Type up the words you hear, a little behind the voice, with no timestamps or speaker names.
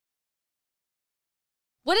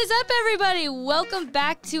What is up, everybody? Welcome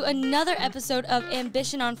back to another episode of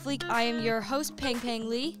Ambition on Fleek. I am your host, Peng Peng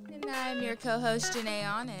Lee. And I'm your co-host, Janay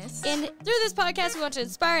and I. And through this podcast, we want to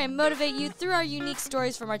inspire and motivate you through our unique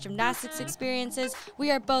stories from our gymnastics experiences.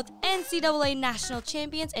 We are both NCAA national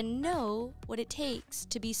champions and know what it takes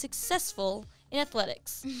to be successful in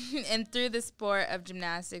athletics. And through the sport of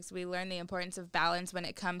gymnastics, we learn the importance of balance when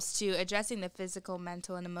it comes to addressing the physical,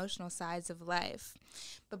 mental, and emotional sides of life.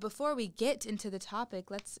 But before we get into the topic,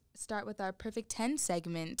 let's start with our Perfect 10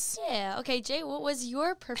 segment. Yeah. Okay, Jay, what was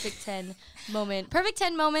your Perfect 10 moment? Perfect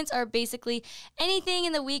 10 moments are basically anything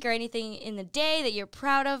in the week or anything in the day that you're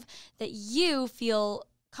proud of, that you feel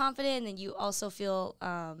confident, and you also feel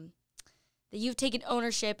that you've taken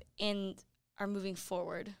ownership and are moving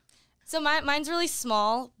forward. So mine's really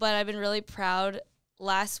small, but I've been really proud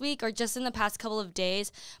last week or just in the past couple of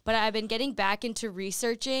days. But I've been getting back into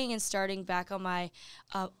researching and starting back on my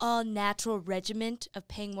all-natural regiment of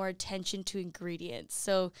paying more attention to ingredients.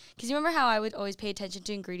 So, because you remember how I would always pay attention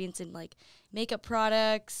to ingredients in, like, makeup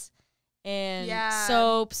products and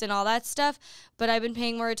soaps and all that stuff. But I've been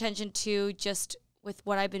paying more attention to just with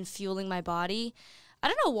what I've been fueling my body. I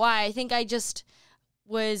don't know why. I think I just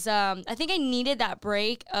was I think I needed that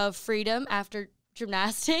break of freedom after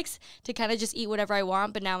gymnastics to kind of just eat whatever I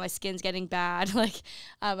want, but now my skin's getting bad. Like,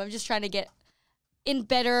 I'm just trying to get in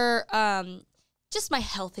better, just my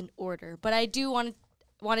health in order. But I did want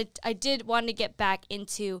to get back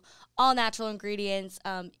into all natural ingredients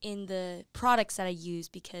in the products that I use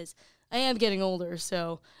because I am getting older,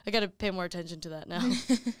 so I got to pay more attention to that now.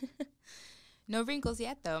 No wrinkles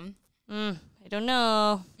yet, though. I don't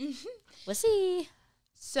know. We'll see.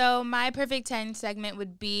 So my Perfect 10 segment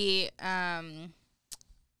would be,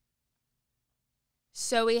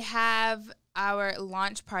 so we have our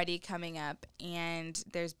launch party coming up, and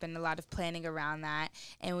there's been a lot of planning around that,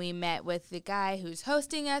 and we met with the guy who's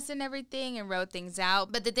hosting us and everything and wrote things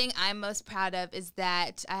out. But the thing I'm most proud of is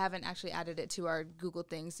that I haven't actually added it to our Google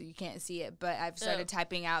thing, so you can't see it, but I've started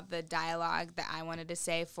typing out the dialogue that I wanted to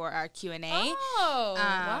say for our Q&A. Oh,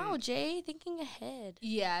 wow, Jay, thinking ahead.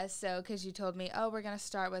 Yeah, so because you told me, we're going to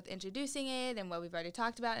start with introducing it and what we've already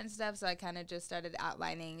talked about and stuff, so I kind of just started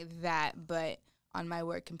outlining that, but on my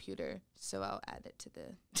work computer, so I'll add it to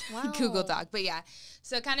the Google Doc. But yeah,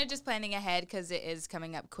 so kind of just planning ahead because it is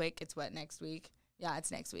coming up quick. It's next week? Yeah,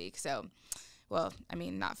 it's next week. So, well, I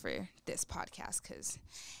mean, not for this podcast because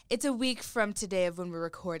it's a week from today of when we're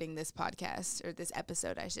recording this podcast, or this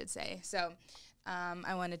episode, I should say. So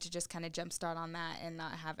I wanted to just kind of jumpstart on that and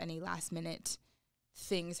not have any last minute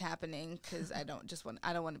things happening because I don't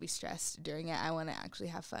want to be stressed during it. I want to actually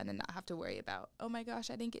have fun and not have to worry about, oh my gosh,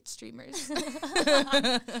 I didn't get streamers.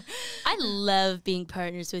 I love being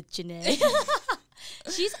partners with Janay.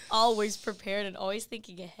 She's always prepared and always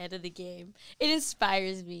thinking ahead of the game. It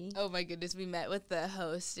inspires me. Oh my goodness, we met with the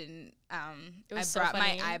host and I so brought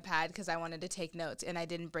funny. my iPad because I wanted to take notes, and I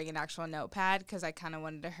didn't bring an actual notepad because I kind of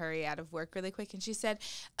wanted to hurry out of work really quick. And she said,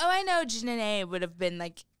 oh, I know Janay would have been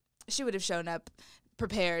like, she would have shown up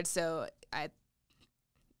prepared, so I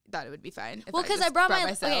thought it would be fine. Well, because I brought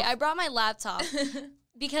my laptop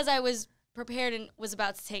because I was prepared and was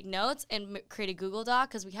about to take notes and create a Google Doc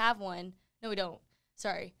because we have one. No, we don't.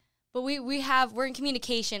 Sorry, but we're in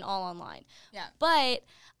communication all online. Yeah. But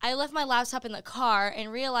I left my laptop in the car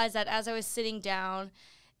and realized that as I was sitting down,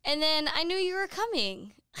 and then I knew you were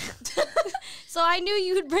coming, so I knew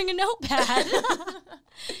you would bring a notepad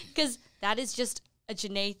because that is just a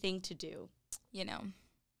Janay thing to do. You know,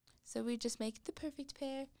 so we just make the perfect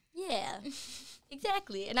pair. Yeah,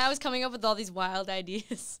 exactly. And I was coming up with all these wild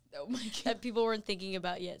ideas that people weren't thinking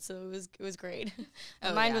about yet, so it was great.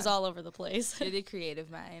 My mind was all over the place. You're the creative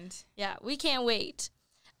mind. Yeah, we can't wait.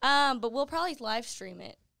 But we'll probably live stream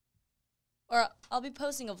it, or I'll be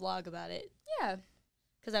posting a vlog about it. Yeah,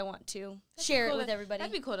 because I want to share it with everybody.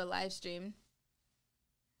 That'd be cool to live stream.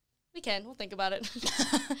 We can. We'll think about it.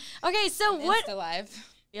 Okay, so what? Insta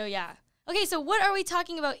live. Oh yeah. Okay, so what are we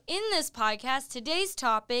talking about in this podcast? Today's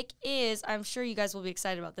topic is, I'm sure you guys will be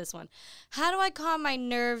excited about this one, how do I calm my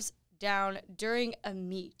nerves down during a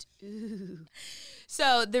meet? Ooh.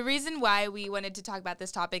 So the reason why we wanted to talk about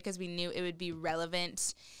this topic is we knew it would be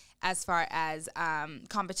relevant as far as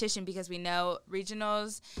competition, because we know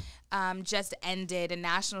regionals just ended and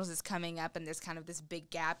nationals is coming up, and there's kind of this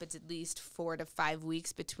big gap. It's at least 4 to 5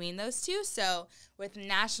 weeks between those two. So with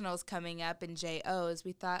nationals coming up and JOs,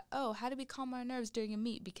 we thought, how do we calm our nerves during a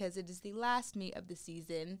meet? Because it is the last meet of the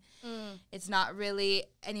season. It's not really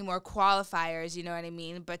any more qualifiers, you know what I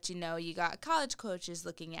mean? But, you got college coaches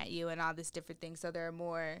looking at you and all this different things. So there are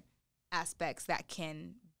more aspects that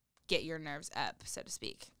can get your nerves up, so to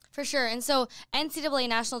speak. For sure. And so NCAA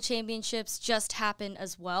national championships just happened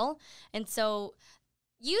as well. And so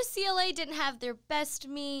UCLA didn't have their best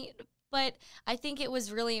meet, but I think it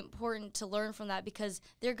was really important to learn from that because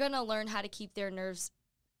they're going to learn how to keep their nerves,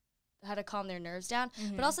 how to calm their nerves down.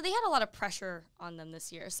 Mm-hmm. But also they had a lot of pressure on them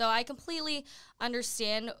this year. So I completely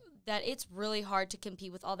understand that it's really hard to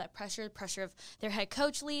compete with all that pressure, the pressure of their head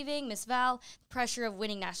coach leaving, Miss Val, pressure of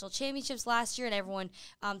winning national championships last year and everyone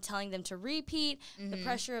telling them to repeat, the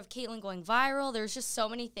pressure of Caitlin going viral. There's just so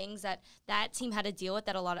many things that that team had to deal with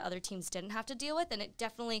that a lot of other teams didn't have to deal with, and it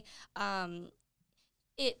definitely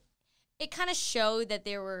it kind of showed that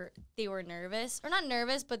they were nervous, or not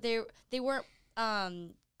nervous, but they weren't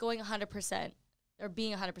going 100% or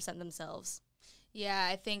being 100% themselves. Yeah,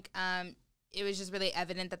 I think it was just really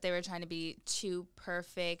evident that they were trying to be too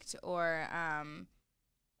perfect, or,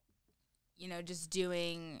 not just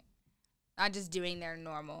doing their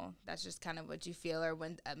normal. That's just kind of what you feel, or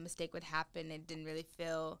when a mistake would happen, it didn't really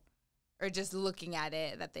feel, or just looking at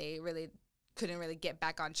it, that they really couldn't really get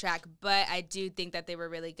back on track. But I do think that they were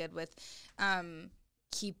really good with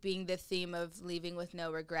keeping the theme of leaving with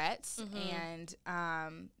no regrets, and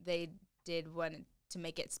they did want to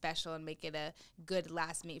make it special and make it a good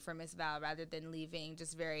last meet for Miss Val rather than leaving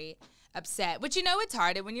just very upset, which, it's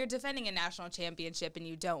hard. And when you're defending a national championship and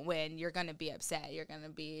you don't win, you're going to be upset. You're going to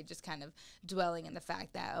be just kind of dwelling in the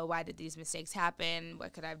fact that, oh, why did these mistakes happen?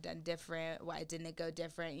 What could I have done different? Why didn't it go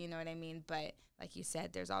different? You know what I mean? But like you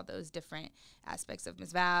said, there's all those different aspects of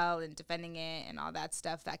Miss Val and defending it and all that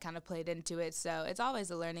stuff that kind of played into it. So it's always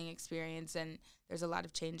a learning experience, and there's a lot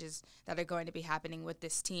of changes that are going to be happening with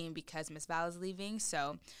this team because Miss Val is leaving.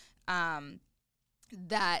 So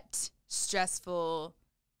that stressful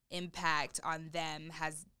impact on them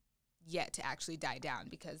has yet to actually die down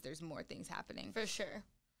because there's more things happening. For sure.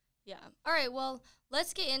 Yeah. All right, well,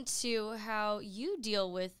 let's get into how you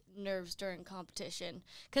deal with nerves during competition.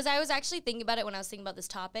 Because I was actually thinking about it when I was thinking about this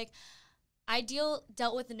topic. I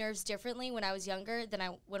dealt with the nerves differently when I was younger than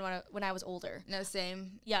when I was older. No,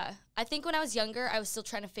 same. Yeah. I think when I was younger, I was still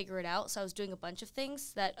trying to figure it out, so I was doing a bunch of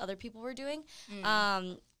things that other people were doing.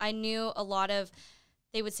 I knew a lot of,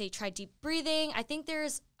 they would say try deep breathing. I think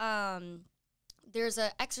there's an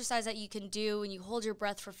exercise that you can do and you hold your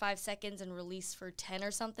breath for 5 seconds and release for 10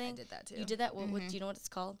 or something. I did that too. You did that? What, do you know what it's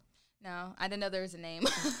called? No, I didn't know there was a name.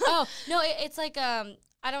 Oh, no, it's like, I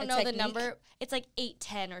don't know technique? The number. It's like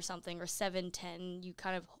 8-10 or something, or 7-10. You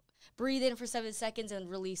kind of breathe in for 7 seconds and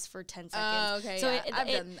release for 10 seconds. Oh, okay, so yeah. I've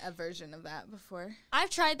done a version of that before.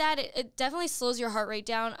 I've tried that. It definitely slows your heart rate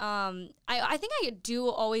down. I think I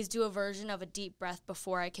always do a version of a deep breath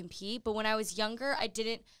before I compete, but when I was younger, I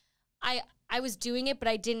didn't. I was doing it, but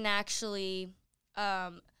I didn't actually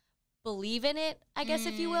believe in it, I guess,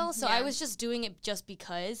 if you will. So I was just doing it just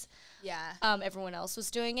because everyone else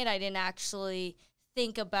was doing it. I didn't actually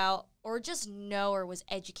think about or just know or was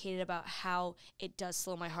educated about how it does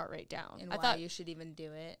slow my heart rate down. And I thought you should even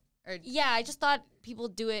do it. I just thought people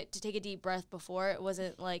do it to take a deep breath before. It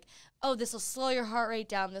wasn't like, oh, this will slow your heart rate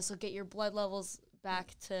down. This will get your blood levels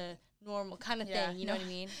back to normal kind of thing. You know what I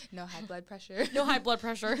mean? No high blood pressure. No high blood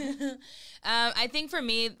pressure. I think for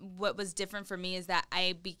me, what was different for me is that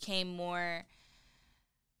I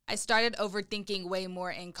started overthinking way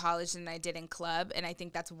more in college than I did in club, and I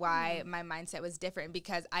think that's why my mindset was different,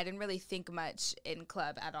 because I didn't really think much in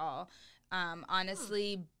club at all.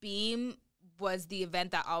 Honestly, beam was the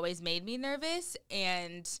event that always made me nervous,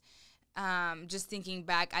 and just thinking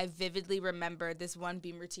back, I vividly remember this one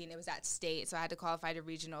beam routine. It was at state, so I had to qualify to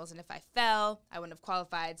regionals, and if I fell, I wouldn't have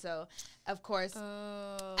qualified. So, of course,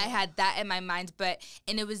 I had that in my mind,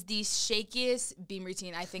 and it was the shakiest beam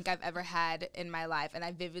routine I think I've ever had in my life, and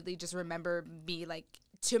I vividly just remember me, like,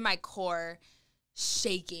 to my core,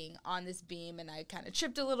 shaking on this beam, and I kind of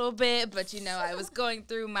tripped a little bit, but I was going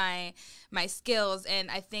through my skills,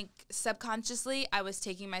 and I think subconsciously I was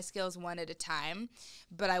taking my skills one at a time,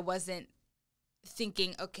 but I wasn't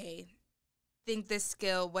thinking, okay, think this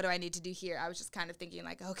skill, what do I need to do here? I was just kind of thinking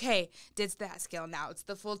like, okay, did that skill, now it's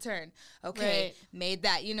the full turn, okay, made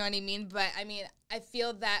that, you know what I mean? But I mean, I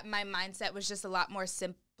feel that my mindset was just a lot more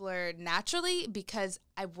simpler naturally because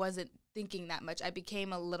I wasn't thinking that much. I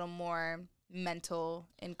became a little more mental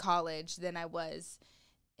in college than I was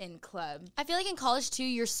in club. I feel like in college too,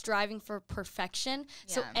 you're striving for perfection.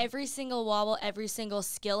 Yeah. So every single wobble, every single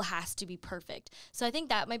skill has to be perfect. So I think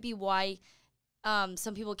that might be why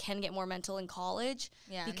some people can get more mental in college,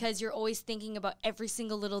 because you're always thinking about every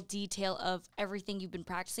single little detail of everything you've been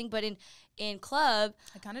practicing. But in club,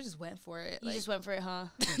 I kind of just went for it. You just went for it, huh?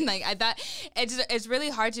 Like I thought it's really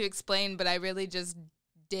hard to explain, but I really just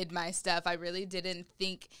did my stuff. I really didn't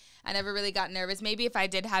think, I never really got nervous. Maybe if I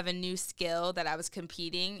did have a new skill that I was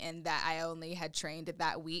competing and that I only had trained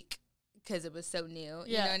that week because it was so new,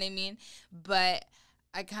 you know what I mean? But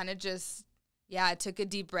I kind of just, I took a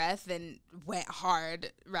deep breath and went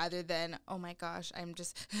hard rather than, oh my gosh, I'm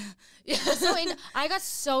just. I got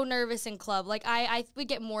so nervous in club. Like I would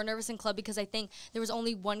get more nervous in club because I think there was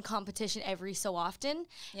only one competition every so often.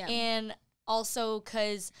 Yeah. And also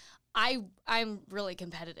because I'm really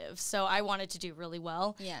competitive, so I wanted to do really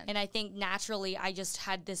well. Yeah. And I think naturally I just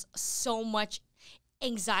had this so much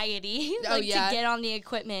anxiety to get on the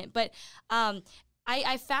equipment. But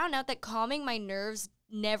I found out that calming my nerves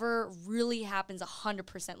never really happens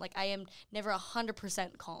 100%. Like I am never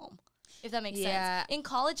 100% calm, if that makes sense. In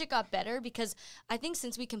college it got better because I think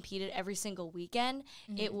since we competed every single weekend,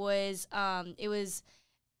 it was I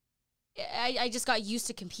just got used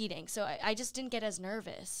to competing, so I just didn't get as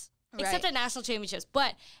nervous. Except at national championships.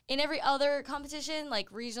 But in every other competition, like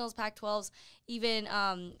regionals, Pac-12s, even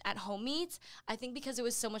at home meets, I think because it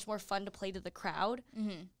was so much more fun to play to the crowd,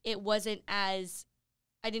 it wasn't as,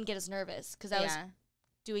 I didn't get as nervous because I was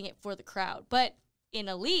doing it for the crowd. But in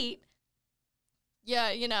elite,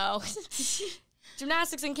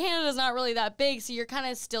 gymnastics in Canada is not really that big, so you're kind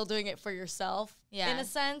of still doing it for yourself in a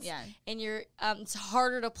sense. Yeah. And you're it's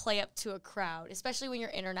harder to play up to a crowd, especially when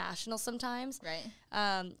you're international sometimes. Right.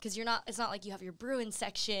 Because it's not like you have your Bruin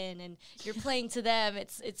section and you're playing to them.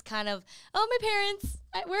 It's kind of, oh, my parents,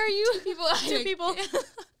 where are you? Two people.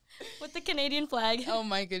 With the Canadian flag. Oh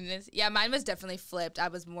my goodness. Yeah, mine was definitely flipped. I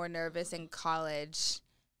was more nervous in college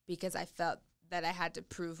because I felt that I had to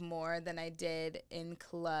prove more than I did in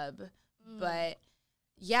club. But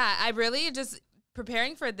yeah, I really just,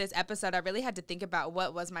 preparing for this episode, I really had to think about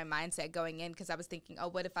what was my mindset going in, because I was thinking, oh,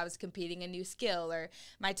 what if I was competing a new skill, or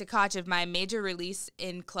my Takachev, my major release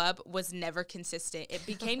in club was never consistent. It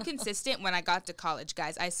became consistent when I got to college,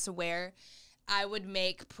 guys. I swear I would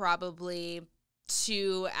make probably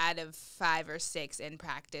 2 out of 5 or 6 in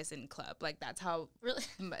practice in club. Like that's how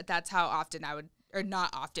often I would, or not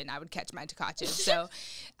often, I would catch my Takachev. So,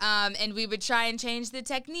 and we would try and change the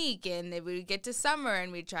technique, and then we would get to summer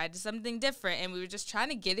and we tried something different, and we were just trying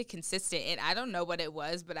to get it consistent. And I don't know what it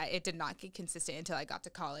was, but it did not get consistent until I got to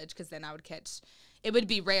college, because then I would catch, it would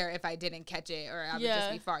be rare if I didn't catch it, or I would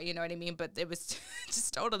just be far, you know what I mean? But it was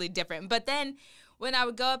just totally different. But then when I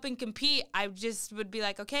would go up and compete, I just would be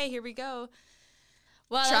like, okay, here we go.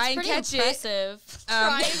 Well, try that's and catch impressive. It.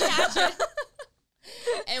 Try and catch it.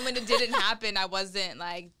 And when it didn't happen, I wasn't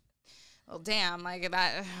like, well, damn, like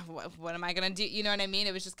that. What am I gonna do? You know what I mean?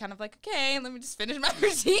 It was just kind of like, okay, let me just finish my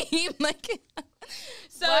routine. Like,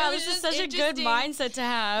 so wow, this is such a good mindset to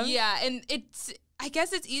have. Yeah, and I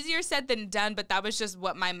guess it's easier said than done, but that was just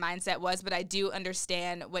what my mindset was. But I do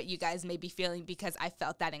understand what you guys may be feeling, because I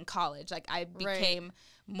felt that in college. Like I became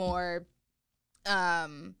more,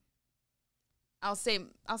 I'll say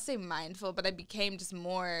mindful, but I became just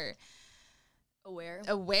more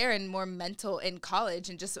aware and more mental in college,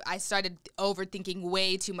 and just I started overthinking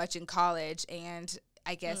way too much in college, and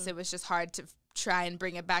I guess it was just hard to try and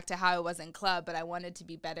bring it back to how it was in club. But I wanted to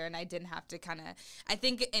be better, and I didn't have to I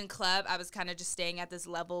think in club I was kind of just staying at this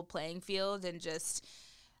level playing field, and just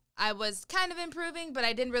I was kind of improving, but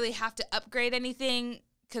I didn't really have to upgrade anything,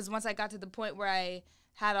 because once I got to the point where I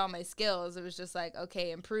had all my skills, it was just like, okay,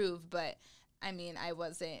 improve. But I mean, I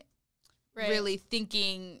wasn't really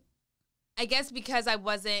thinking, I guess because I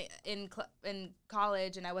wasn't in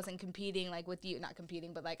college and I wasn't competing like with you, not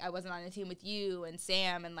competing, but like I wasn't on a team with you and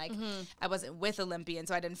Sam, and like I wasn't with Olympians,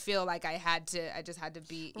 so I didn't feel like I just had to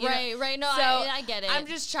be. Right. No, so I get it. I'm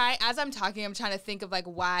just trying, as I'm talking, I'm trying to think of like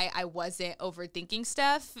why I wasn't overthinking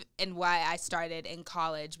stuff and why I started in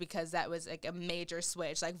college, because that was like a major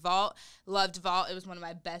switch. Like vault, loved vault. It was one of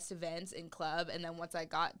my best events in club. And then once I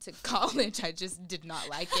got to college, I just did not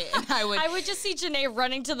like it. And I would just see Janay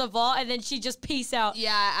running to the vault, and then she just peace out.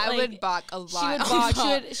 Yeah, I would balk a lot. She would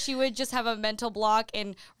balk. She would just have a mental block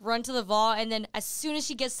and run to the vault, and then as soon as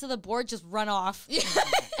she gets to the board, just run off. Yeah.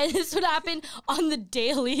 And this would happen on the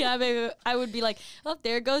daily. I would be like, oh,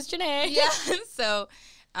 there goes Janay. Yeah. So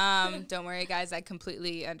don't worry, guys. I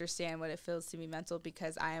completely understand what it feels to be mental,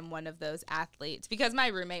 because I am one of those athletes. Because my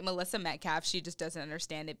roommate, Melissa Metcalf, she just doesn't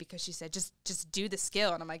understand it, because she said, just do the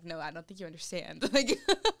skill. And I'm like, no, I don't think you understand. Like,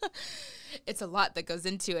 it's a lot that goes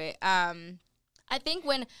into it. I think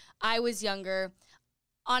when I was younger,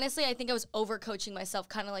 honestly, I think I was overcoaching myself,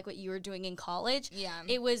 kind of like what you were doing in college. Yeah.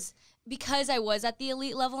 It was because I was at the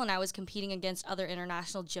elite level and I was competing against other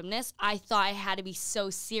international gymnasts. I thought I had to be so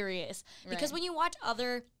serious. Because when you watch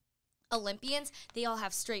other Olympians, they all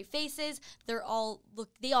have straight faces. They all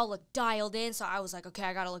look dialed in. So I was like, okay,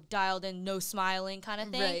 I gotta look dialed in, no smiling kind of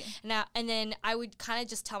thing. Right. And then I would kind of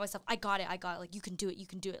just tell myself, I got it. Like, you can do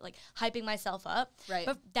it. Like, hyping myself up. Right.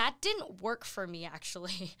 But that didn't work for me,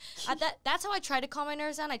 actually. That's how I try to calm my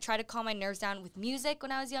nerves down. I try to calm my nerves down with music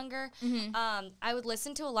when I was younger. I would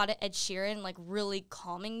listen to a lot of Ed Sheeran, like really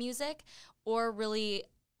calming music, or really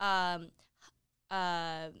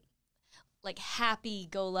like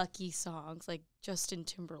happy-go-lucky songs, like Justin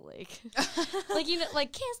Timberlake. Like, you know,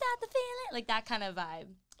 like, can't stop the feeling, like that kind of vibe.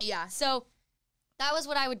 Yeah. So that was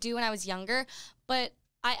what I would do when I was younger, but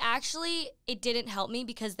it didn't help me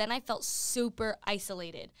because then I felt super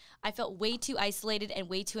isolated. I felt way too isolated and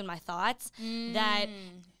way too in my thoughts that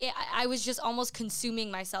I was just almost consuming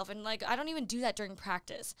myself. And, like, I don't even do that during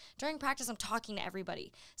practice. During practice, I'm talking to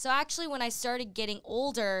everybody. So actually, when I started getting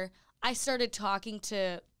older, I started talking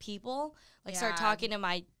to people, like started talking to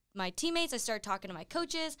my teammates. I started talking to my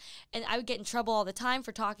coaches, and I would get in trouble all the time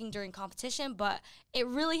for talking during competition, but it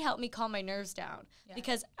really helped me calm my nerves down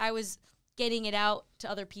because I was getting it out to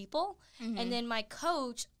other people. And then my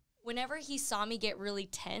coach, whenever he saw me get really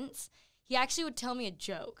tense, he actually would tell me a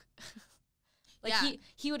joke. Like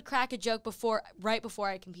he would crack a joke right before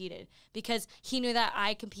I competed because he knew that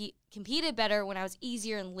I competed better when I was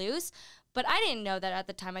easier and loose. But I didn't know that at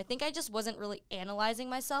the time. I think I just wasn't really analyzing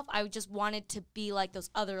myself. I just wanted to be like those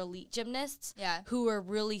other elite gymnasts who were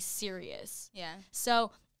really serious. Yeah.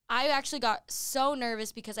 So I actually got so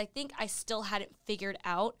nervous because I think I still hadn't figured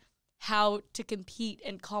out how to compete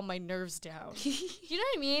and calm my nerves down. You know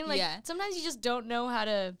what I mean? Like, sometimes you just don't know how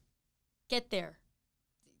to get there.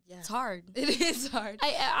 Yeah. It's hard. It is hard.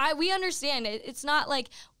 We understand it. It's not like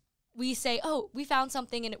we say, oh, we found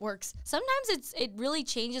something and it works. Sometimes it really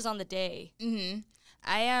changes on the day.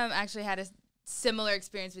 I actually had a similar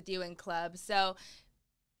experience with you in club. So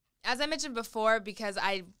as I mentioned before, because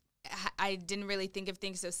I didn't really think of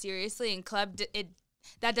things so seriously in club,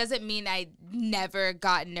 that doesn't mean I never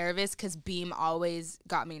got nervous because Beam always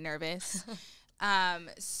got me nervous.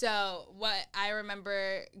 So what I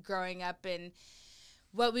remember growing up and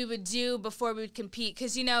what we would do before we would compete,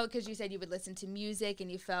 because you said you would listen to music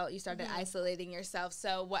and you started isolating yourself.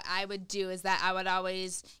 So what I would do is that I would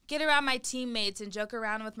always get around my teammates and joke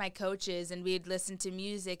around with my coaches, and we'd listen to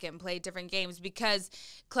music and play different games because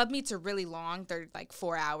club meets are really long. They're like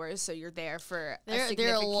 4 hours, so you're there for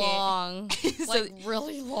they're long, like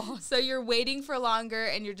really long. So you're waiting for longer,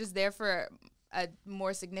 and you're just there for a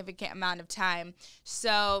more significant amount of time.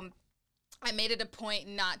 So I made it a point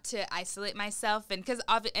not to isolate myself,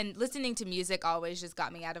 and listening to music always just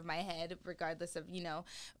got me out of my head, regardless of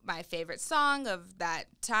my favorite song of that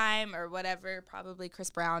time or whatever, probably Chris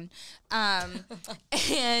Brown, and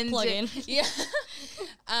plug in,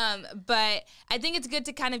 but I think it's good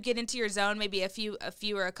to kind of get into your zone, maybe a few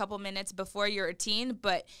or a couple minutes before your routine,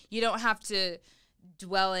 but you don't have to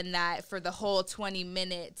dwell in that for the whole 20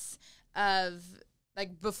 minutes of.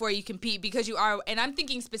 Like, before you compete, because you are, and I'm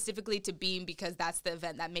thinking specifically to Beam because that's the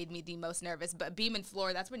event that made me the most nervous, but Beam and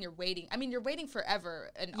floor, that's when you're waiting. I mean, you're waiting forever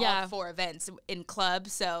in all 4 events in club,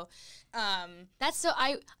 so. That's so,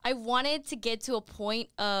 I wanted to get to a point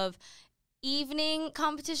of evening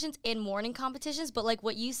competitions and morning competitions, but like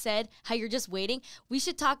what you said, how you're just waiting, we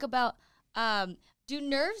should talk about, do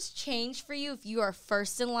nerves change for you if you are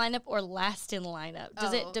first in lineup or last in lineup?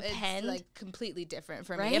 Does it depend? It's like completely different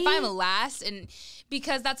for me. If I'm last, and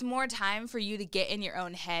because that's more time for you to get in your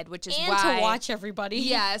own head, which is why to watch everybody.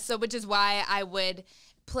 Yeah, so which is why I would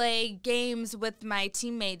play games with my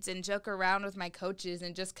teammates and joke around with my coaches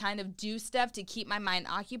and just kind of do stuff to keep my mind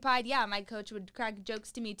occupied. Yeah, my coach would crack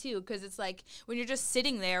jokes to me too, because it's like when you're just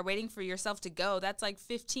sitting there waiting for yourself to go, that's like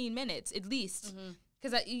 15 minutes at least.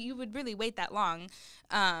 Because you would really wait that long.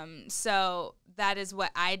 So that is what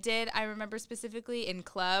I did. I remember specifically in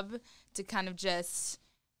club to kind of just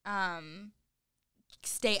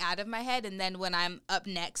stay out of my head. And then when I'm up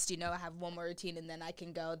next, I have one more routine and then I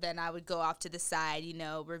can go. Then I would go off to the side,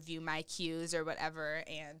 review my cues or whatever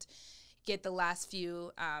and get the last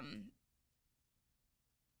few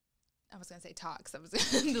I was gonna say talks. I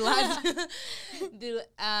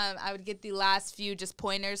would get the last few just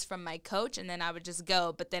pointers from my coach, and then I would just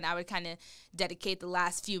go. But then I would kind of dedicate the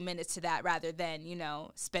last few minutes to that, rather than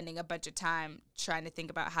spending a bunch of time trying to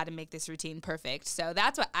think about how to make this routine perfect. So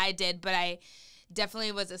that's what I did. But I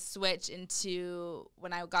definitely was a switch into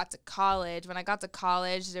when I got to college. When I got to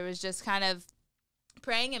college, there was just kind of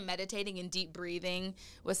praying and meditating and deep breathing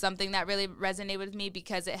was something that really resonated with me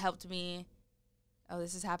because it helped me. Oh,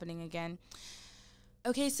 this is happening again.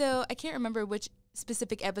 Okay, so I can't remember which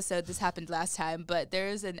specific episode this happened last time, but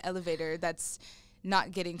there's an elevator that's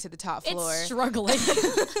not getting to the top floor. It's struggling.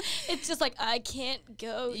 It's just like, I can't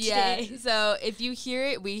go today. Yeah, so if you hear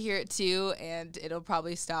it, we hear it too, and it'll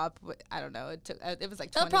probably stop. I don't know. It was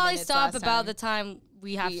like 20 They'll probably minutes stop last about time. the time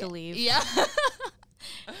we have to leave. Yeah.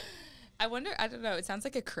 I wonder, I don't know. It sounds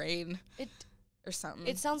like a crane or something.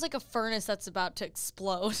 It sounds like a furnace that's about to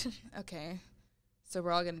explode. Okay. So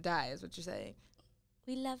we're all going to die is what you're saying.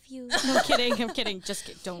 We love you. No, I'm kidding. I'm kidding.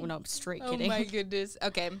 Just don't. No, I'm straight kidding. Oh my goodness.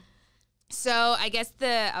 Okay. So I guess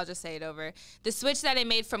I'll just say it over. The switch that I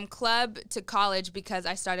made from club to college, because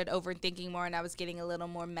I started overthinking more and I was getting a little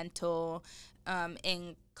more mental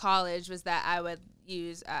in college, was that I would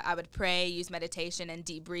pray, use meditation and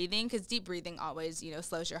deep breathing, because deep breathing always,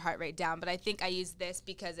 slows your heart rate down. But I think I used this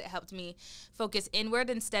because it helped me focus inward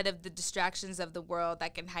instead of the distractions of the world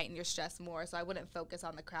that can heighten your stress more. So I wouldn't focus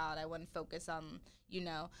on the crowd. I wouldn't focus on,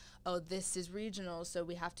 oh, this is regional, so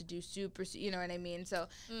we have to do super, you know what I mean? So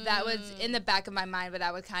that was in the back of my mind, but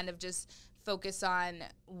I would kind of just focus on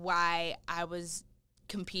why I was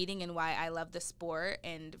competing and why I love the sport,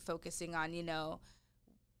 and focusing on,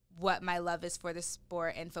 what my love is for the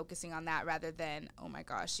sport, and focusing on that rather than, oh my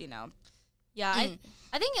gosh, Yeah,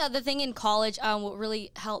 I think the thing in college, what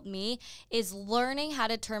really helped me is learning how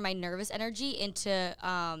to turn my nervous energy into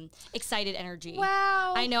excited energy.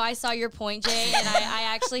 Wow. I know, I saw your point, Jay, and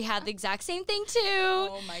I actually had the exact same thing too.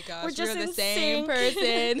 Oh my gosh, we're just the in same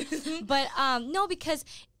person. But no, because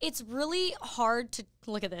it's really hard to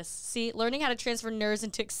look at this. See, learning how to transfer nerves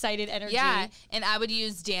into excited energy. Yeah, and I would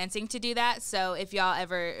use dancing to do that. So if y'all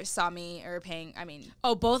ever saw me or Peng,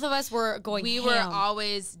 both of us were going. We ham. were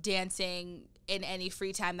always dancing in any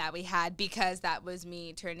free time that we had, because that was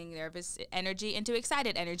me turning nervous energy into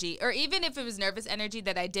excited energy. Or even if it was nervous energy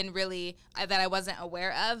that that I wasn't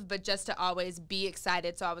aware of, but just to always be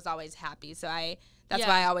excited, so I was always happy. So that's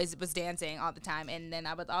why I always was dancing all the time. And then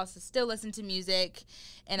I would also still listen to music,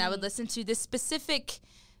 and I would listen to this specific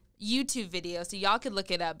YouTube video, so y'all could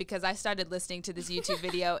look it up, because I started listening to this YouTube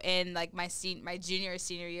video in like my junior or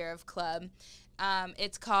senior year of club.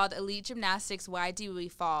 It's called Elite Gymnastics, Why Do We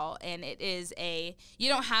Fall? And it is you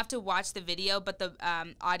don't have to watch the video, but the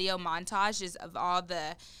audio montage is of all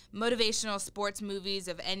the motivational sports movies,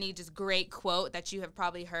 of any just great quote that you have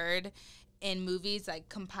probably heard in movies, like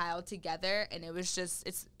compiled together. And it was just,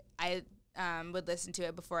 I would listen to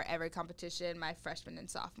it before every competition my freshman and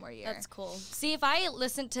sophomore year. That's cool. See, if I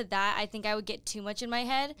listened to that, I think I would get too much in my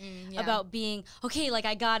head about being, okay, like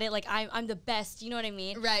I got it, like I'm the best, you know what I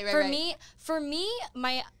mean? Right. For me,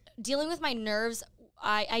 my dealing with my nerves,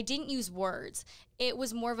 I didn't use words. It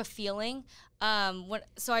was more of a feeling.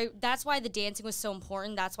 That's why the dancing was so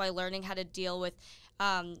important. That's why learning how to deal with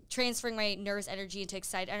transferring my nervous energy into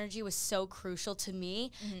excited energy was so crucial to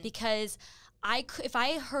me, because if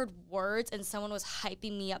I heard words and someone was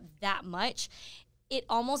hyping me up that much, it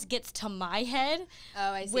almost gets to my head.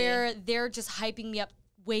 Oh, I see. Where they're just hyping me up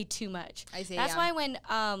way too much. I see. That's why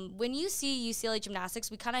when you see UCLA gymnastics,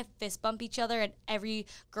 we kind of fist bump each other, and every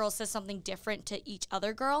girl says something different to each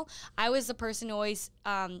other girl. I was the person who always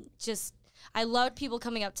I loved people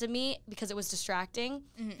coming up to me because it was distracting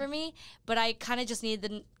for me, but I kind of just needed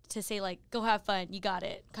them to say, like, go have fun, you got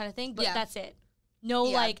it, kind of thing. But that's it. No,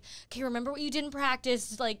 like, okay, remember what you did in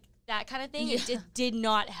practice, like that kind of thing. Yeah. It did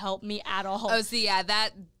not help me at all. Oh, so yeah,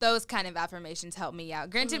 those kind of affirmations help me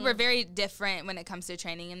out. Granted, we're very different when it comes to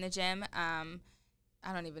training in the gym.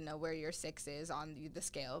 I don't even know where your 6 is on the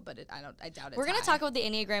scale, but I doubt it's We're gonna high. talk about the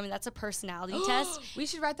Enneagram, and that's a personality test. We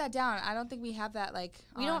should write that down. I don't think we have that. Like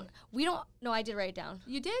we don't. No, I did write it down.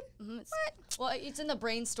 You did? What? Well, it's in the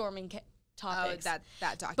brainstorming topics. Oh,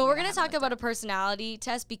 that document. But we're gonna talk about a personality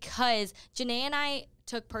test, because Janay and I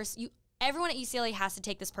took everyone at UCLA has to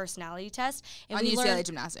take this personality test. And on UCLA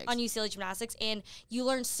Gymnastics. On UCLA Gymnastics. And you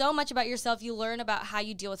learn so much about yourself. You learn about how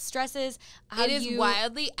you deal with stresses. It is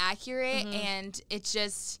wildly accurate, and it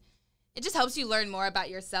just helps you learn more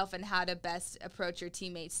about yourself and how to best approach your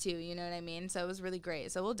teammates too. You know what I mean? So it was really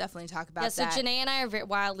great. So we'll definitely talk about that. Yeah, so Janay and I are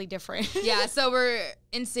wildly different. Yeah, so we're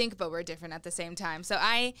in sync, but we're different at the same time. So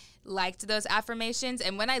I liked those affirmations.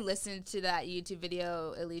 And when I listened to that YouTube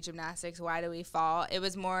video, Elite Gymnastics, Why Do We Fall? It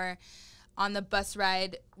was more on the bus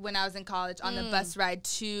ride when I was in college, on the bus ride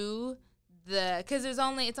to because it's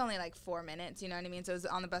only like 4 minutes, you know what I mean? So it was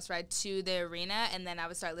on the bus ride to the arena, and then I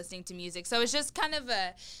would start listening to music. So it's just kind of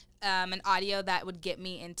an audio that would get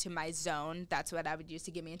me into my zone. That's what I would use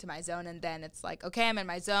to get me into my zone. And then it's like, okay, I'm in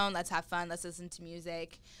my zone. Let's have fun. Let's listen to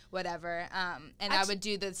music, whatever. And I would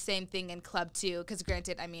do the same thing in club too. Because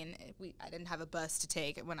granted, I mean, I didn't have a bus to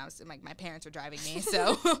take when I was like, my parents were driving me.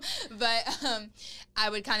 So, but I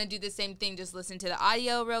would kind of do the same thing. Just listen to the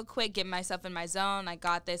audio real quick, get myself in my zone. I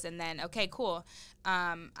got this. And then, okay, cool.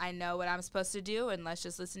 I know what I'm supposed to do, and let's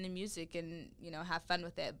just listen to music and, you know, have fun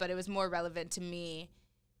with it. But it was more relevant to me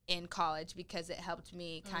in college because it helped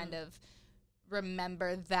me kind of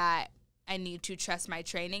remember that I need to trust my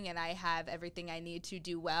training and I have everything I need to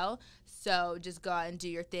do well. So just go out and do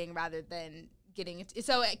your thing rather than getting it.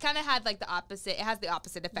 So it kind of had like the opposite. It has the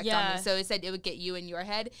opposite effect on me. So it said it would get you in your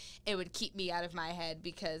head. It would keep me out of my head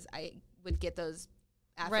because I would get those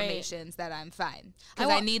affirmations that I'm fine.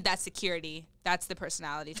 Because I need that security. That's the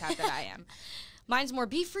personality type that I am. Mine's more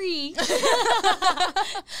be free.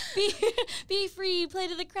 be free, play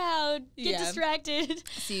to the crowd, get distracted.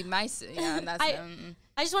 See, that's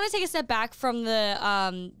I just want to take a step back from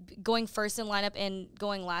the going first in lineup and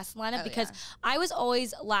going last in lineup because I was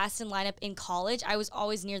always last in lineup in college. I was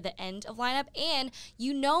always near the end of lineup, and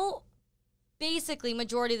you know, basically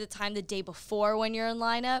majority of the time the day before when you're in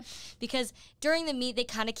lineup, because during the meet they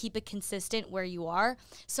kind of keep it consistent where you are.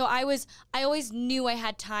 So I always knew I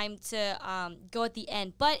had time to go at the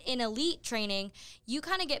end. But in elite training, you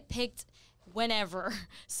kind of get picked whenever.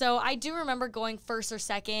 So I do remember going first or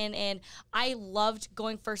second, and I loved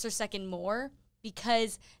going first or second more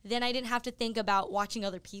because then I didn't have to think about watching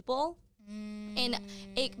other people. And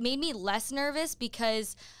it made me less nervous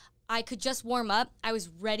because I could just warm up. I was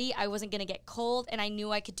ready. I wasn't going to get cold, and I knew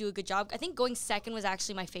I could do a good job. I think going second was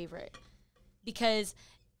actually my favorite because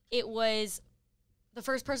it was the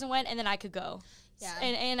first person went, and then I could go. Yeah.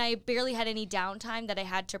 And I barely had any downtime that I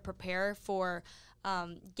had to prepare for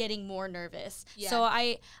getting more nervous. Yeah. So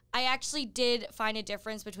I actually did find a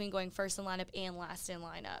difference between going first in lineup and last in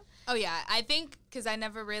lineup. Oh, yeah. I think because I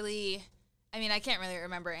never really – I mean, I can't really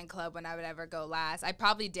remember in club when I would ever go last. I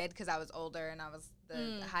probably did because I was older and I was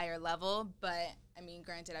the higher level. But, I mean,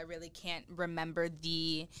 granted, I really can't remember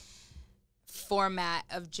the format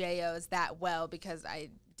of JOs that well because I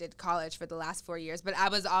did college for the last 4 years. But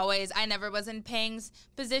I never was in Peng's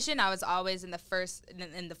position. I was always in the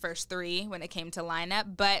first three when it came to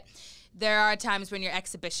lineup. But there are times when you're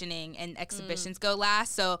exhibitioning and exhibitions go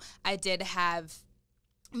last. So I did have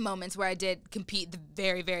moments where I did compete the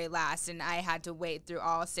very, very last, and I had to wait through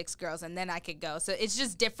all 6 girls, and then I could go. So it's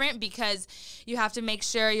just different because you have to make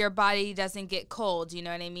sure your body doesn't get cold, you know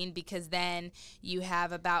what I mean? Because then you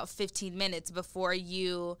have about 15 minutes before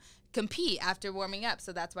you compete after warming up.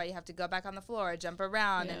 So that's why you have to go back on the floor, jump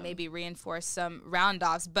around, and maybe reinforce some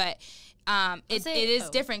round-offs. But it is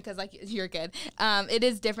different because, like, you're good. It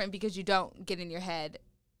is different because you don't get in your head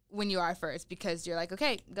when you are first because you're like,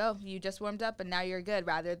 okay, go. You just warmed up and now you're good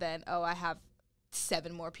rather than, oh, I have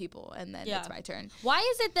 7 more people and then it's my turn. Why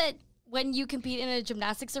is it that when you compete in a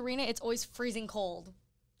gymnastics arena, it's always freezing cold?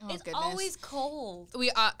 Oh, it's goodness. always cold.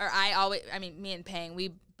 Me and Peng,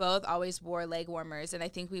 we both always wore leg warmers, and I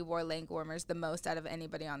think we wore leg warmers the most out of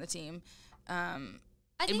anybody on the team.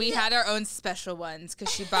 And we had our own special ones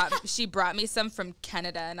because she brought me some from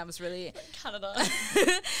Canada, and I was really Canada,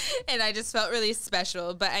 and I just felt really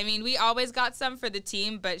special. But I mean, we always got some for the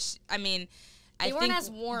team, but they weren't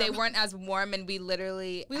as warm. They weren't as warm, and we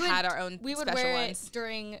had our own. We would special wear ones. It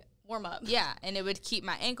during warm up. Yeah, and it would keep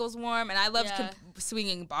my ankles warm, and I loved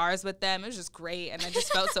swinging bars with them. It was just great, and I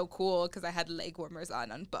just felt so cool because I had leg warmers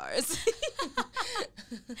on bars.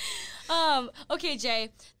 Okay,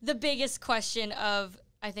 Jay, the biggest question of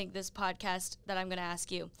I think this podcast that I'm going to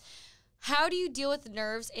ask you. How do you deal with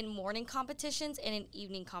nerves in morning competitions and in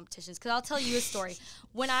evening competitions? Because I'll tell you a story.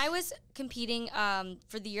 When I was competing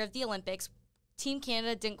for the year of the Olympics, Team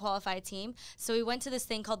Canada didn't qualify a team, so we went to this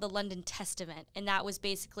thing called the London Test event, and that was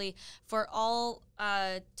basically for all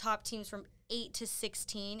top teams from 8 to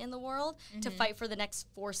 16 in the world to fight for the next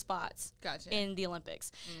 4 spots in the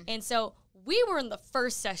Olympics. And so we were in the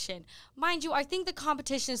first session. Mind you, I think the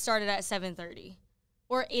competition started at 7:30.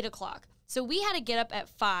 Or 8 o'clock. So we had to get up at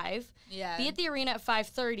 5, be at the arena at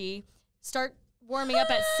 5:30, start warming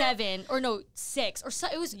up at 7, or no, 6. Or so,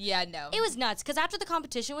 it was it was nuts. Because after the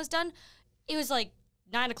competition was done, it was like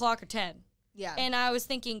 9 o'clock or 10. Yeah. And I was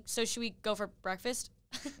thinking, so should we go for breakfast?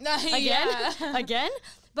 Again?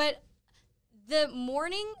 But the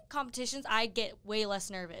morning competitions, I get way less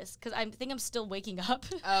nervous because I think I'm still waking up.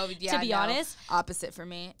 Oh, yeah. To be honest. Opposite for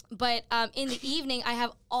me. But in the evening, I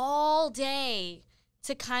have all day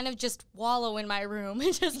to kind of just wallow in my room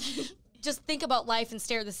and just just think about life and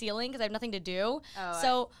stare at the ceiling because I have nothing to do. Oh,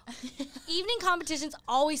 so evening competitions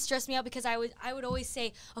always stress me out because I would always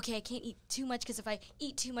say, okay, I can't eat too much because if I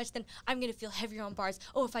eat too much, then I'm going to feel heavier on bars.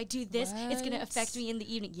 Oh, if I do this, it's going to affect me in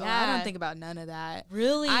the evening. Yeah. Oh, I don't think about none of that.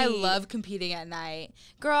 Really? I love competing at night.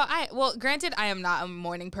 Girl, granted, I am not a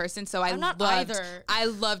morning person, so I'm not either. I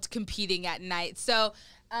loved competing at night. So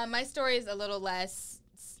my story is a little less,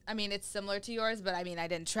 I mean, it's similar to yours, but I mean, I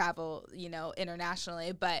didn't travel,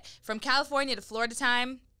 internationally. But from California to Florida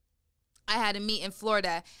time, I had a meet in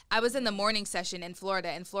Florida. I was in the morning session in Florida,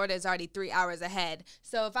 and Florida is already 3 hours ahead.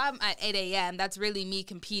 So if I'm at 8 a.m., that's really me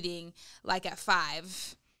competing like at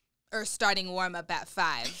 5 or starting warm up at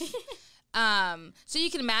 5. So you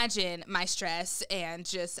can imagine my stress and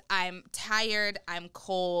just I'm tired, I'm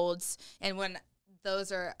cold, and when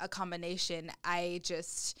those are a combination,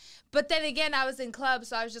 but then again, I was in club,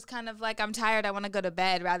 so I was just kind of like, I'm tired, I want to go to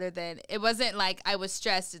bed, rather than, it wasn't like I was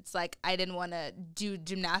stressed, it's like I didn't want to do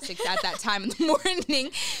gymnastics at that time in the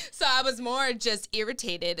morning, so I was more just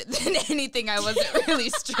irritated than anything. I wasn't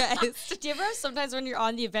really stressed. Do you ever have sometimes when you're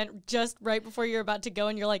on the event just right before you're about to go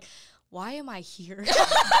and you're like, why am I here?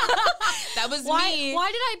 That was me.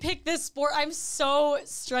 Why did I pick this sport? I'm so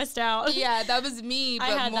stressed out. Yeah, that was me, but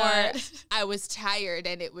that. I was tired,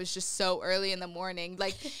 and it was just so early in the morning,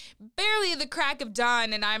 like barely the crack of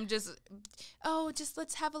dawn, and I'm just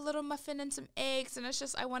let's have a little muffin and some eggs, and it's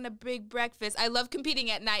just, I want a big breakfast. I love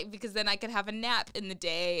competing at night because then I could have a nap in the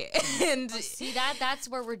day. And see, that's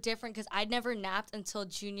where we're different, because I'd never napped until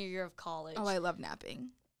junior year of college. Oh, I love napping.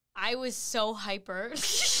 I was so hyper.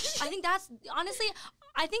 I think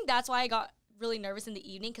that's why I got really nervous in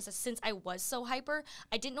the evening, because since I was so hyper,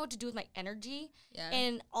 I didn't know what to do with my energy. Yeah.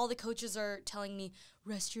 And all the coaches are telling me,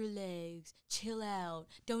 rest your legs, chill out,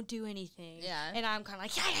 don't do anything. Yeah. And I'm kind of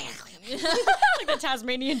like, like the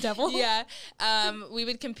Tasmanian devil. Yeah. We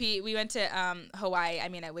would compete. We went to Hawaii. I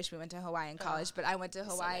mean, I wish we went to Hawaii in college, but I went to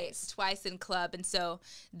Hawaii twice in club. And so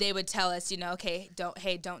they would tell us, okay,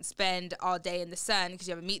 don't spend all day in the sun because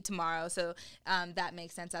you have a meet tomorrow. So that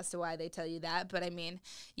makes sense as to why they tell you that. But I mean,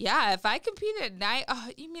 yeah, if I compete at night,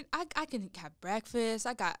 I can have breakfast.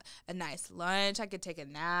 I got a nice lunch. I could take a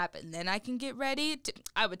nap, and then I can get ready.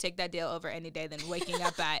 I would take that deal over any day than waking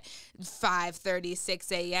up at 5:30,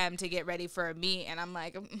 6 a.m. to get ready for a meet. And I'm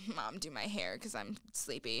like, Mom, do my hair because I'm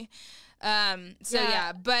sleepy.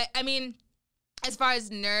 Yeah, but I mean, as far as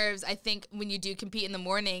nerves, I think when you do compete in the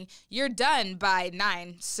morning, you're done by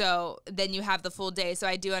 9. So then you have the full day. So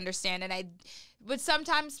I do understand. And I would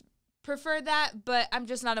sometimes prefer that, but I'm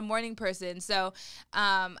just not a morning person. So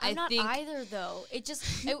I'm not either, though. It just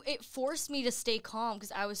it forced me to stay calm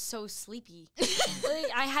because I was so sleepy.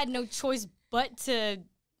 I had no choice but to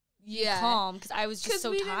be calm because I was just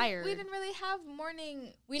so tired. We didn't really have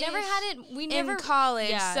morning. We never had it. We never in college.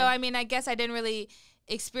 Yeah. So I mean, I guess I didn't really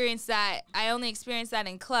experience that. I only experienced that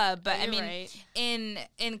in club. But I mean, right.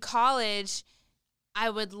 in college, I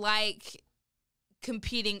would like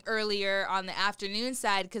competing earlier on the afternoon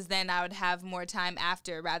side because then I would have more time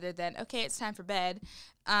after rather than, okay, it's time for bed.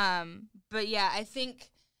 But yeah, I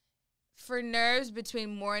think for nerves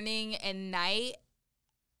between morning and night,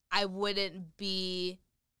 I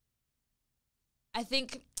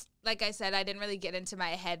think, like I said, I didn't really get into my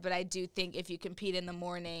head, but I do think if you compete in the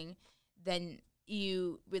morning, then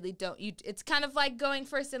you really don't. It's kind of like going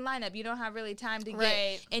first in lineup. You don't have really time to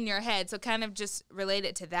get in your head. So kind of just relate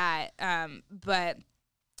it to that. But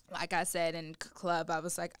like I said, in club, I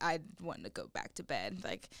was like, I wanted to go back to bed.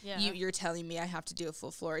 Like, you're telling me I have to do a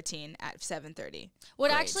full floor routine at 7:30.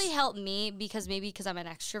 What actually helped me, because I'm an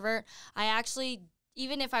extrovert, I actually,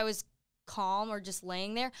 even if I was calm or just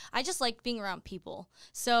laying there, I just liked being around people.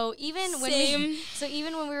 So even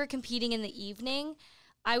when we were competing in the evening,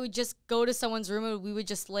 I would just go to someone's room and we would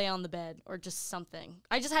just lay on the bed or just something.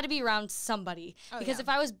 I just had to be around somebody. Because if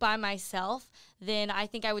I was by myself, then I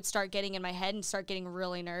think I would start getting in my head and start getting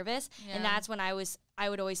really nervous. Yeah. And that's when I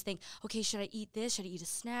would always think, okay, should I eat this? Should I eat a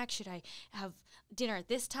snack? Should I have dinner at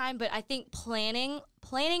this time? But I think planning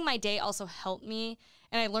my day also helped me.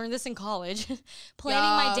 And I learned this in college.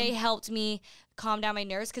 Planning my day helped me calm down my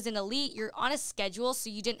nerves, because in elite, you're on a schedule, so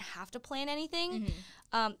you didn't have to plan anything.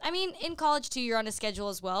 Mm-hmm. I mean, in college, too, you're on a schedule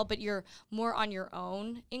as well, but you're more on your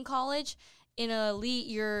own in college. In elite,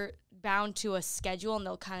 you're bound to a schedule, and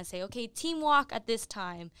they'll kind of say, okay, team walk at this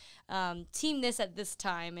time, team this at this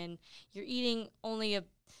time, and you're eating only I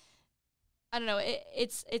don't know,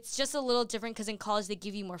 it's just a little different, because in college, they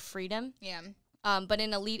give you more freedom. Yeah. But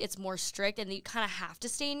in elite, it's more strict, and you kind of have to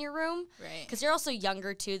stay in your room. Right. Because you're also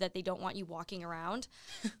younger, too, that they don't want you walking around.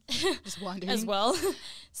 Just wandering. As well.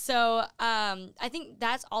 So I think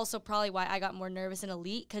that's also probably why I got more nervous in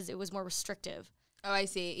elite, because it was more restrictive. Oh, I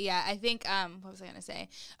see. Yeah, I think, what was I going to say?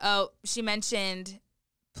 Oh, she mentioned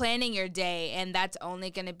planning your day, and that's only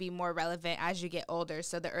going to be more relevant as you get older.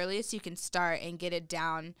 So the earliest you can start and get it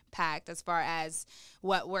down packed as far as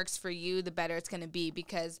what works for you, the better it's going to be.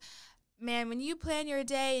 Because, man, when you plan your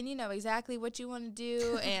day and you know exactly what you want to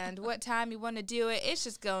do and what time you want to do it, it's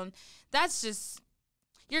just going,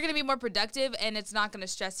 you're going to be more productive, and it's not going to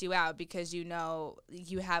stress you out because you know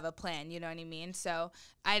you have a plan, you know what I mean? So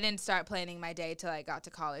I didn't start planning my day till I got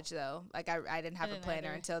to college, though. Like, I didn't have a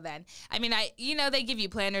planner until then. I mean, they give you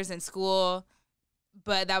planners in school,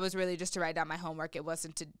 but that was really just to write down my homework. It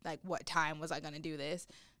wasn't to, like, what time was I going to do this.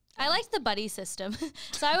 I liked the buddy system.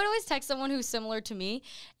 So I would always text someone who's similar to me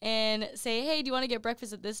and say, hey, do you want to get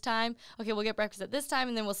breakfast at this time? Okay, we'll get breakfast at this time,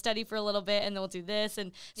 and then we'll study for a little bit, and then we'll do this.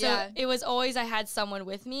 And so it was always I had someone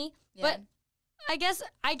with me. Yeah. But I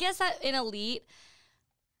guess that in elite,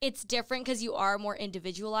 it's different because you are more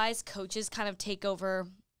individualized. Coaches kind of take over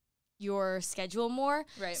your schedule more.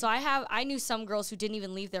 Right. So I knew some girls who didn't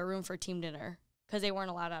even leave their room for team dinner because they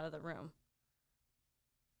weren't allowed out of the room.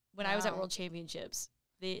 When I was at World Championships.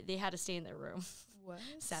 They had to stay in their room. What?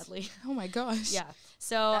 Sadly. Oh, my gosh. Yeah.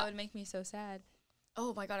 So that would make me so sad.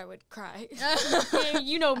 Oh, my God, I would cry.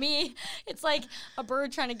 You know me. It's like a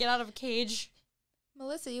bird trying to get out of a cage.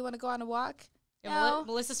 Melissa, you want to go on a walk? Yeah, no.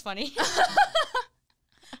 Melissa's funny.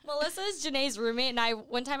 Melissa is Janay's roommate, and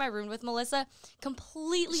one time I roomed with Melissa,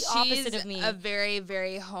 completely opposite of me. She's a very,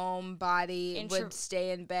 very homebody, would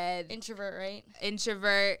stay in bed. Introvert, right?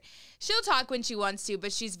 Introvert. She'll talk when she wants to,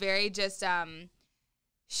 but she's very just,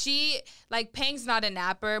 Peng's not a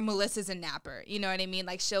napper. Melissa's a napper. You know what I mean?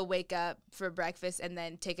 Like, she'll wake up for breakfast and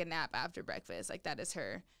then take a nap after breakfast. Like, that is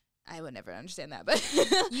her. I would never understand that, but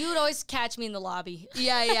you would always catch me in the lobby.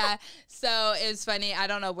 Yeah. So it was funny. I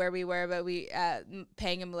don't know where we were, but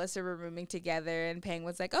Peng and Melissa were rooming together, and Peng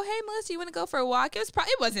was like, "Oh, hey, Melissa, you want to go for a walk?" It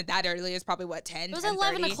wasn't that early. It was probably 10. It was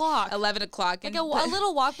 11 o'clock. 11 o'clock, like a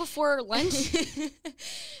little walk before lunch.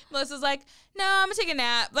 Melissa's like, "No, I'm gonna take a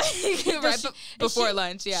nap." Like before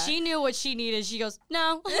lunch. Yeah. She knew what she needed. She goes,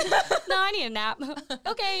 "No, no, I need a nap."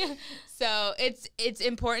 Okay. So it's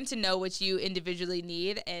important to know what you individually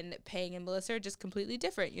need, and Peng and Melissa are just completely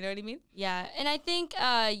different. You know what I mean? Yeah, and I think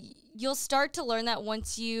you'll start to learn that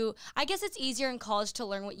once I guess it's easier in college to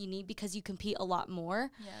learn what you need because you compete a lot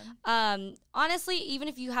more. Yeah. Honestly, even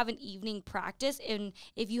if you have an evening practice, and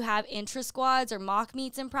if you have intra squads or mock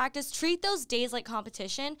meets in practice, treat those days like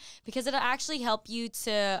competition because it'll actually help you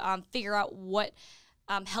to figure out what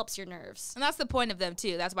helps your nerves. And that's the point of them,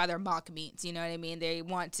 too. That's why they're mock meets, you know what I mean? They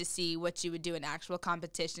want to see what you would do in actual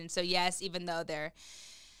competition. So, yes, even though the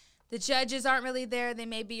judges aren't really there, they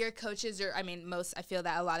may be your coaches, I feel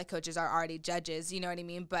that a lot of coaches are already judges, you know what I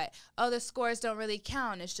mean? But, the scores don't really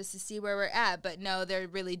count. It's just to see where we're at. But, no, they're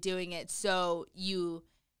really doing it so you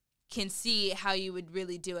can see how you would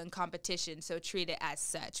really do in competition. So treat it as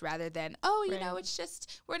such rather than, it's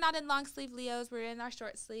just, we're not in long sleeve Leos, we're in our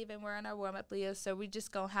short sleeve and we're in our warm up Leos, so we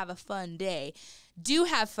just gonna have a fun day. Do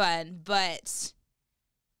have fun, but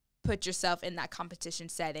put yourself in that competition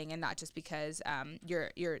setting and not just because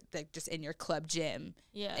you're like just in your club gym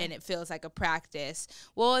and it feels like a practice.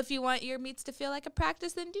 Well, if you want your meets to feel like a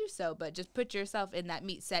practice, then do so, but just put yourself in that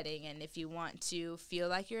meet setting. And if you want to feel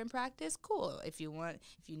like you're in practice, cool. If you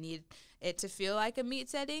need it to feel like a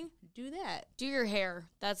meet setting, do that. Do your hair.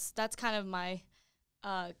 That's kind of my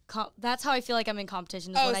that's how I feel like I'm in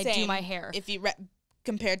competition is when I do my hair. If you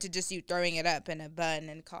compared to just you throwing it up in a bun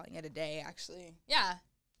and calling it a day, actually. Yeah.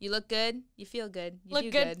 You look good. You feel good. You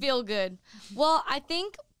look good, feel good. Well, I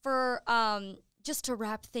think for just to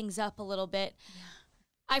wrap things up a little bit,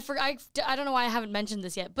 I don't know why I haven't mentioned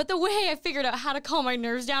this yet, but the way I figured out how to calm my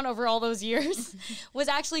nerves down over all those years was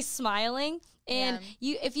actually smiling. And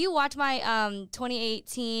if you watch my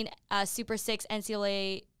 2018 Super 6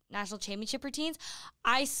 NCAA National Championship routines,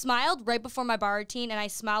 I smiled right before my bar routine and I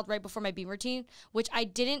smiled right before my beam routine, which I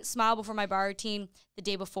didn't smile before my bar routine the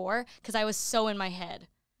day before because I was so in my head.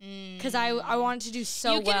 Because I wanted to do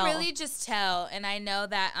so well. You can really just tell, and I know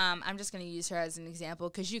that I'm just going to use her as an example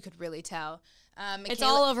because you could really tell. It's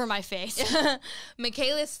all over my face.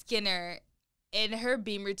 Michaela Skinner, in her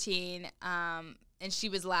beam routine, and she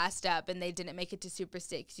was last up, and they didn't make it to Super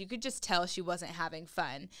 6. You could just tell she wasn't having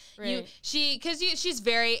fun. Right. She's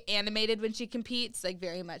very animated when she competes, like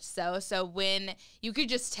very much so. So when you could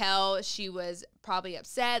just tell she was probably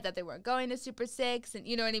upset that they weren't going to Super 6, and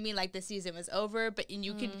you know what I mean, like the season was over. And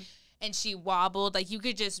you could, and she wobbled. Like, you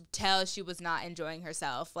could just tell she was not enjoying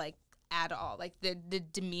herself, like, at all. Like, the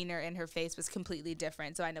demeanor in her face was completely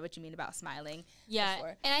different. So I know what you mean about smiling. Yeah.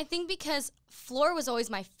 Before. And I think because floor was always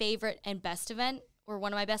my favorite and best event, or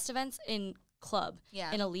one of my best events in club,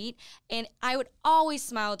 in elite, and I would always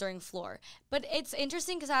smile during floor. But it's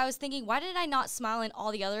interesting because I was thinking, why did I not smile in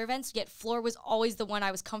all the other events, yet floor was always the one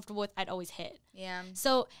I was comfortable with, I'd always hit. Yeah.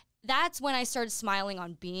 So that's when I started smiling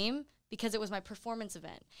on beam, because it was my performance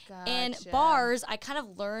event. Gotcha. And bars, I kind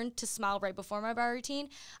of learned to smile right before my bar routine.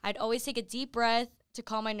 I'd always take a deep breath to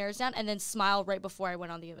calm my nerves down and then smile right before I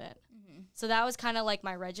went on the event. So that was kind of like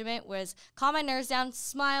my regiment, was calm my nerves down,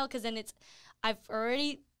 smile, because then I've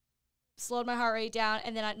already slowed my heart rate down,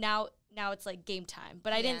 and then now it's like game time.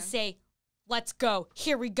 But I didn't say, let's go,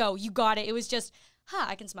 here we go, you got it. It was just,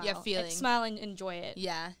 I can smile. Yeah, feeling. And smile and enjoy it.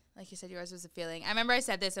 Yeah, like you said, yours was a feeling. I remember I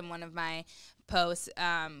said this in one of my posts,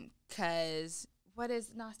 because what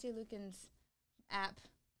is Nastia Lucan's app?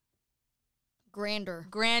 Grander.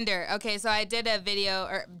 Okay, so I did a video,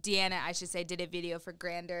 or Deanna, I should say, did a video for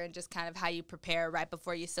Grander and just kind of how you prepare right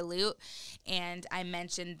before you salute. And I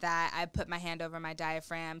mentioned that I put my hand over my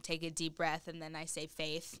diaphragm, take a deep breath, and then I say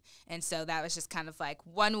faith. And so that was just kind of like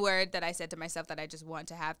one word that I said to myself that I just want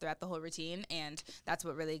to have throughout the whole routine. And that's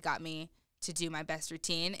what really got me to do my best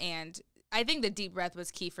routine. And I think the deep breath was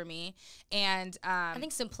key for me. And I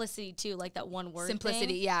think simplicity, too, like that one word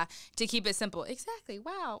Simplicity, thing. yeah, to keep it simple. Exactly,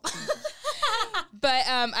 wow. But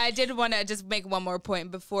I did want to just make one more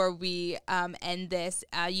point before we end this.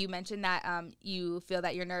 You mentioned that you feel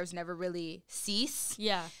that your nerves never really cease.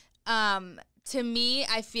 Yeah. To me,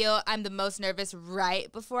 I feel I'm the most nervous right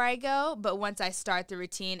before I go, but once I start the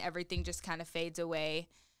routine, everything just kind of fades away,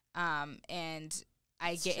 and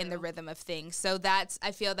I get in the rhythm of things. So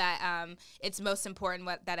I feel that it's most important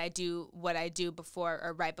what I do before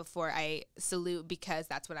or right before I salute, because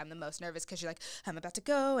that's when I'm the most nervous, because you're like, I'm about to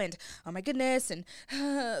go, and oh my goodness, and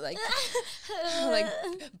like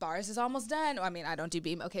bars is almost done. I mean, I don't do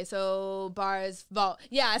beam. Okay, so bars, vault.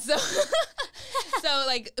 Yeah, so so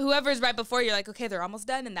like whoever's right before, you're like, okay, they're almost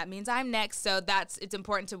done, and that means I'm next. So it's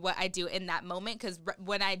important to what I do in that moment, because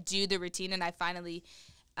when I do the routine and I finally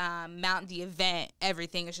mount the event,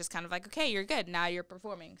 everything is just kind of like, okay, you're good, now you're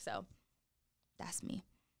performing. So that's me.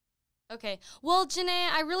 Okay, well, Janay,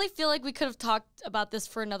 I really feel like we could have talked about this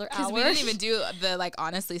for another hour, because we didn't even do the like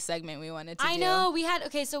honestly segment we wanted to do. I know we had.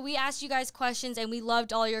 Okay, so we asked you guys questions, and we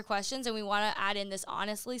loved all your questions, and we want to add in this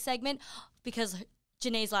honestly segment, because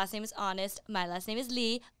Janay's last name is Honest. My last name is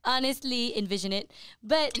Lee. Honestly, envision it.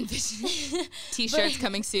 But T-shirts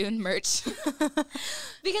coming soon, merch.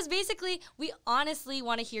 Because basically, we honestly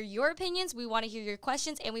want to hear your opinions. We want to hear your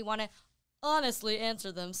questions, and we want to honestly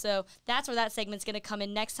answer them. So that's where that segment's going to come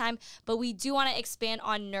in next time. But we do want to expand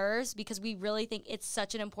on nerves, because we really think it's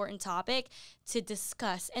such an important topic to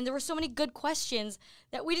discuss. And there were so many good questions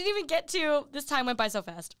that we didn't even get to. This time went by so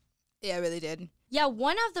fast. Yeah, it really did. Yeah,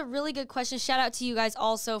 one of the really good questions, shout out to you guys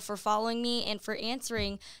also for following me and for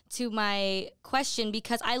answering to my question,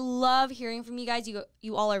 because I love hearing from you guys.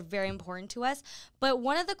 You all are very important to us. But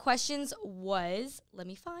one of the questions was, let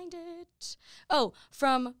me find it. Oh,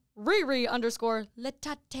 from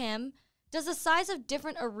Riri_Letatem. Does the size of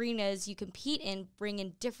different arenas you compete in bring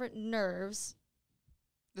in different nerves?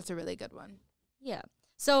 That's a really good one. Yeah.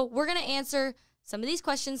 So we're going to answer some of these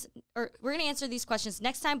questions, or we're going to answer these questions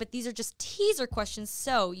next time, but these are just teaser questions,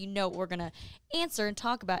 so you know what we're going to answer and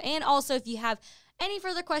talk about. And also, if you have any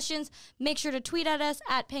further questions, make sure to tweet at us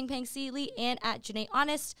at Peng Peng Lee and at Janay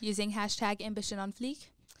Honest. Using hashtag Ambition on Fleek.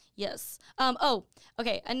 Yes.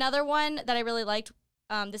 Okay. Another one that I really liked,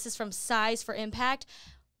 this is from Size for Impact.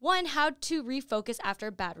 1, how to refocus after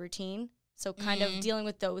a bad routine. So kind of dealing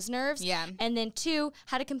with those nerves. Yeah. And then 2,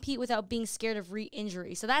 how to compete without being scared of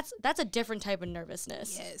re-injury. So that's a different type of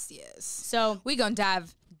nervousness. Yes. So we're going to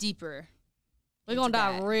dive deeper. We're going to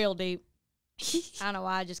dive real deep. I don't know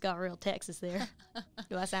why I just got real Texas there.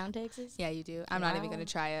 Do I sound Texas? Yeah, you do. I'm not even going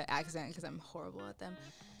to try an accent because I'm horrible at them.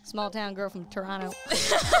 Small town girl from Toronto.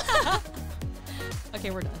 Okay,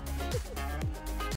 we're done.